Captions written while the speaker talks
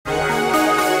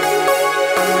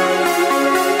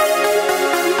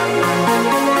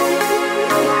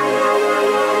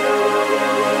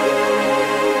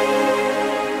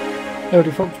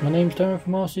Howdy folks, my name's Darren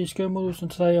from RC Scale Models, and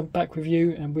today I'm back with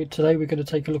you, and today we're going to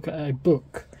take a look at a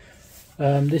book.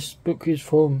 This book is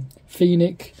from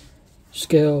Phoenix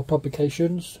Scale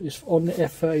Publications. It's on the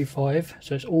F-35,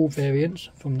 so it's all variants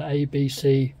from the A, B,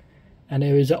 C, and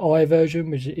there is an I version,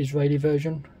 which is the Israeli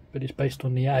version, but it's based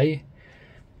on the A.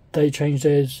 They changed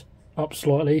theirs up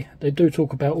slightly. They do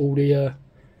talk about all the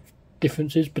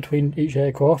differences between each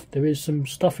aircraft. There is some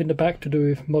stuff in the back to do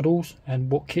with models and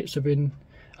what kits have been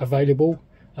available.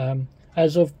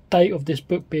 As of date of this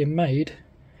book being made,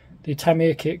 the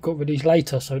Tamiya kit got released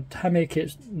later, so Tamiya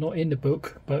kit's not in the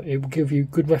book, but it will give you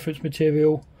good reference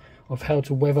material of how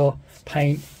to weather,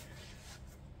 paint.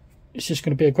 It's just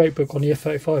going to be a great book on the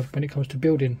F-35 when it comes to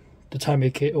building the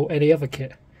Tamiya kit or any other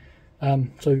kit.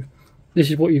 So this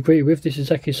is what you agree with. This is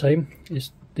exactly the same.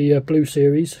 It's the Blue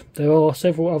series. There are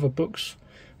several other books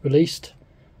released.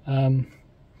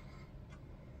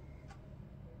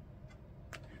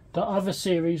 The other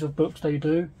series of books they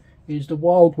do is the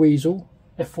Wild Weasel,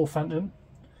 F4 Phantom,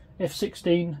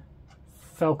 F-16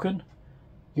 Falcon,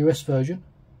 US version,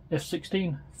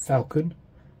 F-16 Falcon,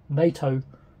 NATO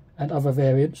and other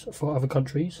variants for other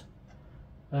countries,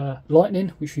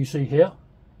 Lightning, which you see here,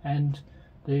 and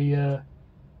the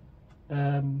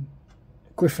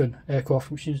Griffin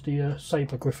aircraft, which is the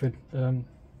Sabre Griffin.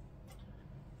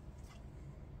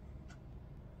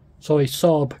 Sorry,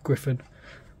 Saab Griffin.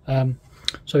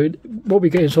 So what we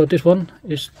get inside this one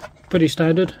is pretty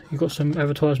standard. You've got some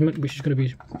advertisement, which is going to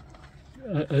be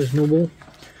as normal.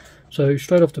 So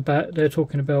straight off the bat, they're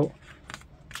talking about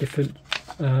different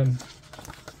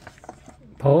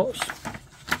parts,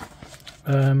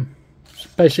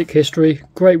 basic history,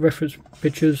 great reference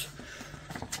pictures.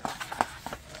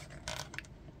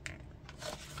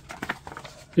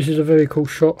 This is a very cool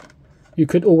shot. You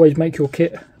could always make your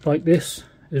kit like this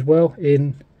as well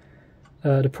in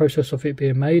the process of it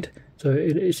being made. So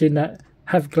it's in that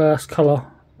have glass colour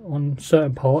on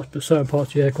certain parts, but certain parts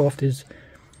of the aircraft is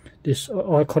this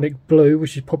iconic blue,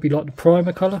 which is probably like the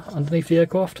primer colour underneath the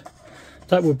aircraft.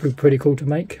 That would be pretty cool to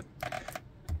make.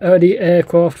 Early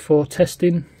aircraft for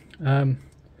testing. They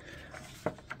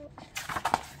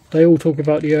all talk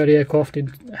about the early aircraft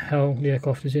and how the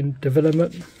aircraft is in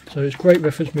development. So it's great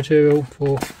reference material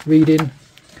for reading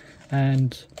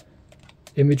and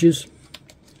images.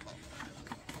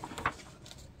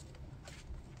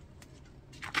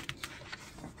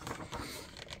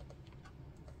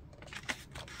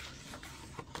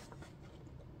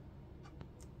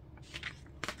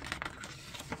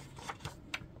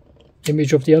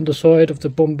 Image of the underside of the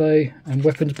bomb bay and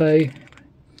weapons bay.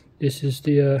 This is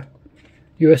the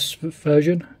US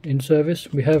version in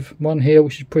service. We have one here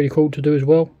which is pretty cool to do as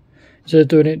well. Instead of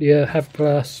doing it the have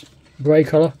glass grey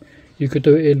colour, you could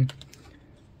do it in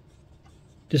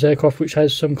this aircraft which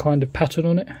has some kind of pattern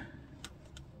on it,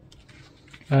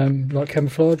 like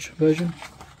camouflage version.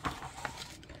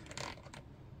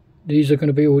 These are going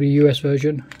to be all the US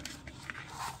version.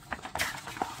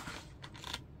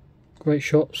 Great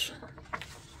shots.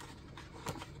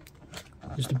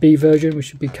 There's the B version, which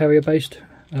should be carrier based.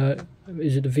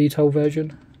 Is it the VTOL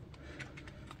version?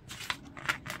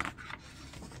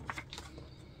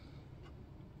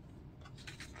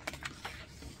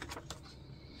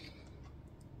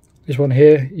 This one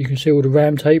here, you can see all the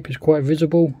ram tape is quite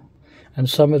visible, and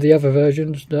some of the other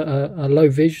versions that are low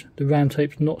vis, the ram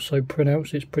tape's not so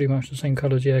pronounced. It's pretty much the same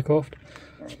colour as the aircraft.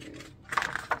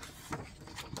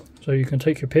 So you can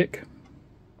take your pick.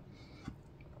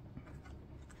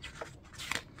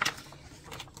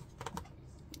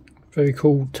 Very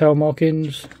cool tail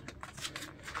markings,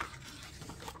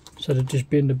 instead of just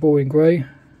being the boring grey.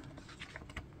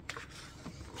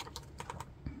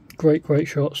 Great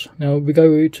shots. Now we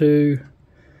go to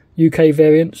UK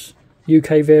variants.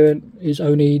 UK variant is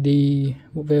only the,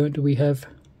 what variant do we have?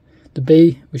 The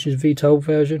B, which is VTOL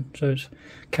version, so it's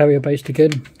carrier based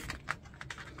again.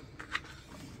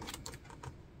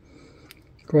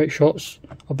 Great shots.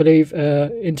 I believe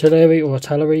Intillery or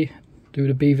Artillery do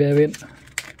the B variant.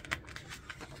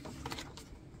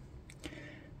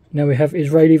 Now we have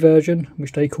Israeli version,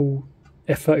 which they call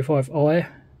F-35I,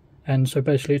 and so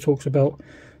basically it talks about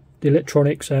the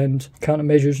electronics and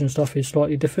countermeasures and stuff is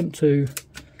slightly different to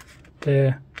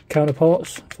their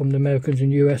counterparts from the Americans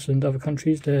in US and other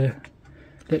countries. Their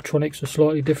electronics are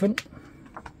slightly different.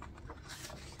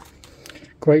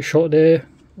 Great shot there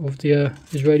of the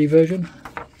Israeli version.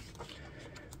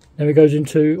 Then it goes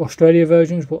into Australia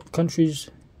versions, what countries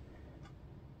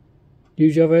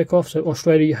use the other aircraft. So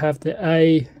Australia, you have the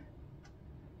A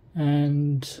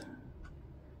and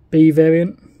B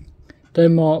variant.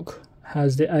 Denmark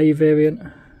has the A variant.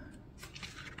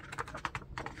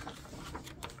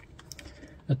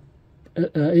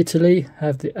 Italy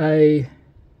have the A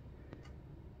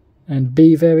and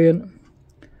B variant.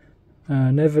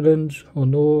 Netherlands or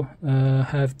Nor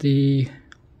have the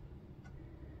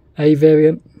A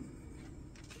variant,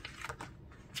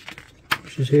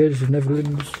 which is here. This is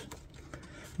Netherlands.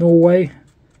 Norway,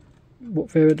 what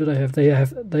variant do they have?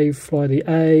 They fly the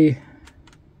A.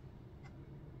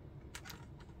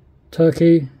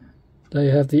 Turkey, they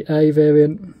have the A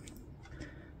variant,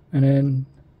 and then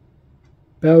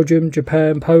Belgium,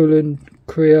 Japan, Poland,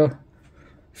 Korea,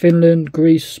 Finland,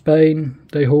 Greece, Spain,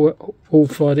 they all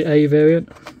fly the A variant.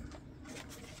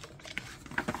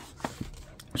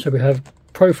 So we have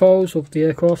profiles of the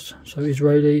aircraft, so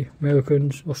Israeli,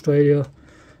 Americans, Australia,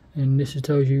 and this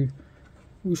tells you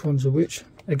which ones are which.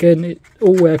 Again,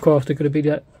 all aircraft are going to be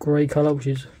that grey colour, which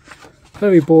is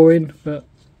very boring, but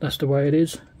that's the way it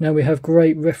is. Now we have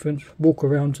great reference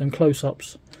walk-arounds and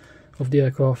close-ups of the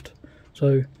aircraft.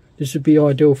 So this would be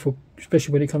ideal for,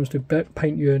 especially when it comes to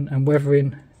painting and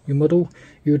weathering your model.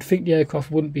 You would think the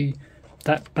aircraft wouldn't be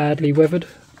that badly weathered,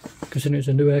 considering it's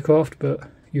a new aircraft, but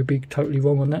you'd be totally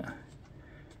wrong on that.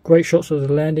 Great shots of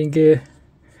the landing gear.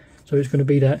 So it's going to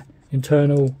be that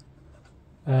internal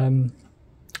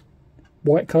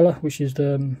white colour, which is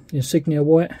the insignia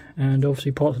white, and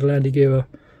obviously parts of the landing gear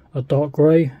are dark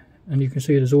grey, and you can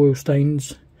see there's oil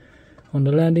stains on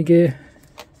the landing gear.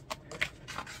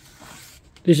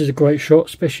 This is a great shot,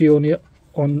 especially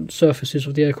on surfaces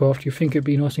of the aircraft. You think it'd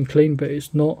be nice and clean, but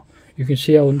it's not. You can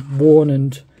see how worn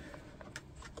and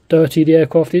dirty the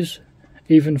aircraft is,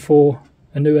 even for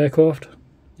a new aircraft.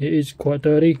 It is quite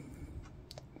dirty.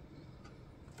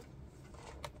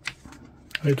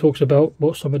 And it talks about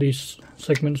what some of these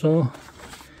segments are.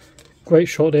 Great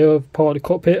shot there of part of the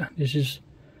cockpit. This is,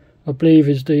 I believe,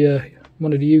 is the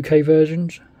one of the UK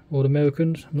versions, or the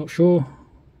Americans, I'm not sure.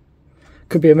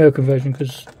 Could be American version,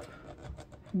 because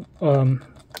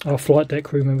our flight deck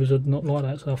crew members are not like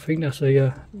that, so I think that's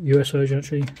a US version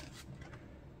actually.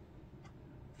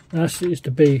 That's is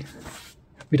the B.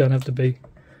 We don't have the B.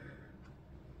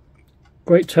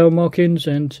 Great tail markings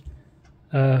and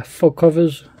fog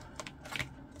covers.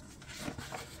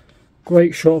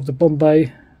 Great shot of the bomb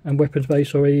bay and weapons bay,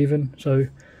 sorry, even. So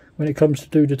when it comes to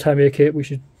do the Tamiya kit,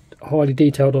 which is highly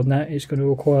detailed on that, it's going to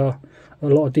require a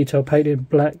lot of detailed painting.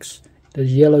 Blacks,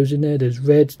 there's yellows in there, there's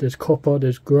reds, there's copper,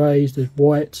 there's greys, there's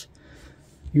whites,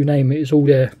 you name it, it's all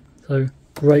there. So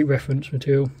great reference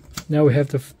material. Now we have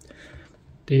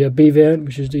the B variant,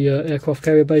 which is the aircraft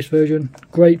carrier base version.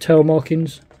 Great tail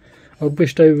markings. I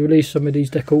wish they would release some of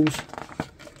these decals.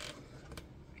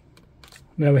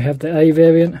 Now we have the A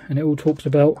variant, and it all talks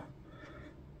about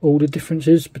all the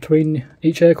differences between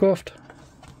each aircraft.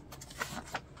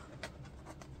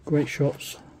 Great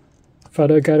shots.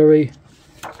 Photo gallery,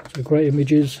 so great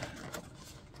images.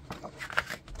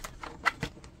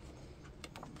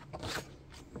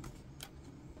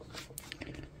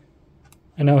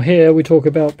 And now here we talk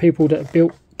about people that have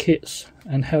built kits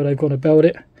and how they've gone about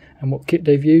it and what kit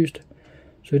they've used.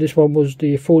 So this one was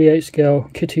the 48 scale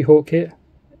Kitty Hawk kit,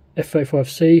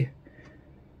 F-35C.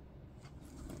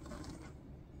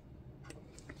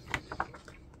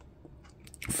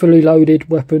 Fully loaded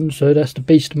weapons, so that's the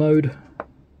beast mode.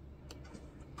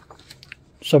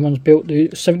 Someone's built the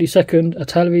 72nd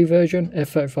artillery version,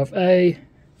 F-35A.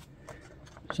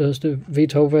 So that's the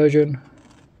VTOL version.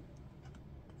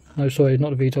 No, sorry,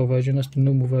 not the VTOL version, that's the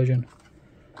normal version.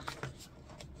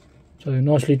 So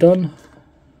nicely done.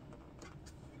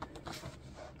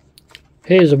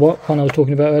 Here's the one I was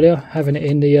talking about earlier, having it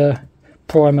in the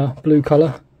primer blue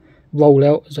colour,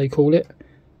 rollout as they call it.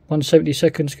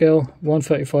 172nd scale,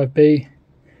 135B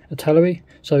artillery.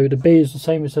 So the B is the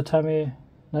same as the Tamiya.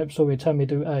 Nope, sorry, Tamiya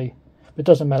do A. But it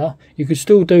doesn't matter. You could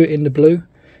still do it in the blue.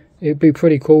 It'd be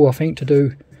pretty cool, I think, to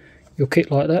do your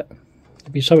kit like that.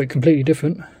 It'd be something completely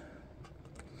different.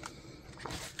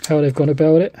 How they've gone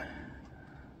about it.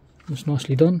 It's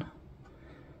nicely done.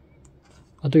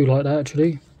 I do like that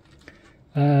actually.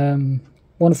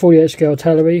 148 scale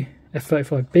artillery,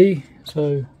 F-35B.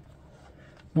 So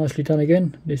nicely done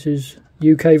again. This is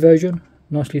UK version.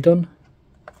 Nicely done.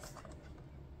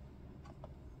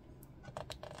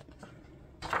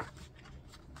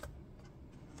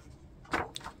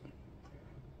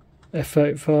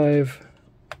 F-35B,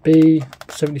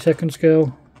 72nd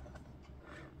scale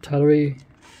artillery,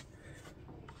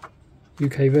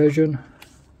 UK version.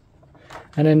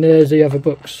 And then there's the other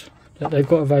books that they've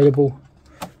got available.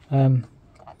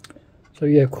 So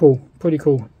yeah, cool, pretty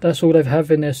cool. That's all they have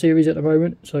in their series at the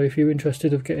moment. So if you're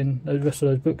interested of getting the rest of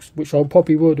those books, which I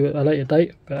probably will do at a later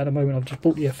date, but at the moment I've just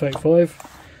bought the F-35.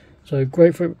 So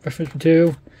great for reference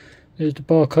material. There's the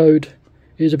barcode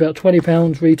is about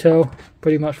 £20 retail,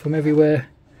 pretty much from everywhere.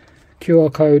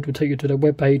 QR code will take you to the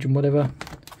web page and whatever.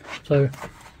 So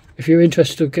if you're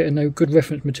interested in getting a good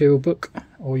reference material book,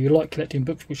 or you like collecting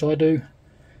books, which I do,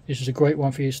 this is a great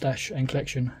one for your stash and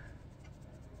collection.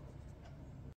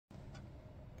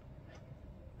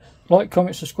 Like,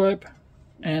 comment, subscribe,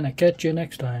 and I'll catch you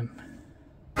next time.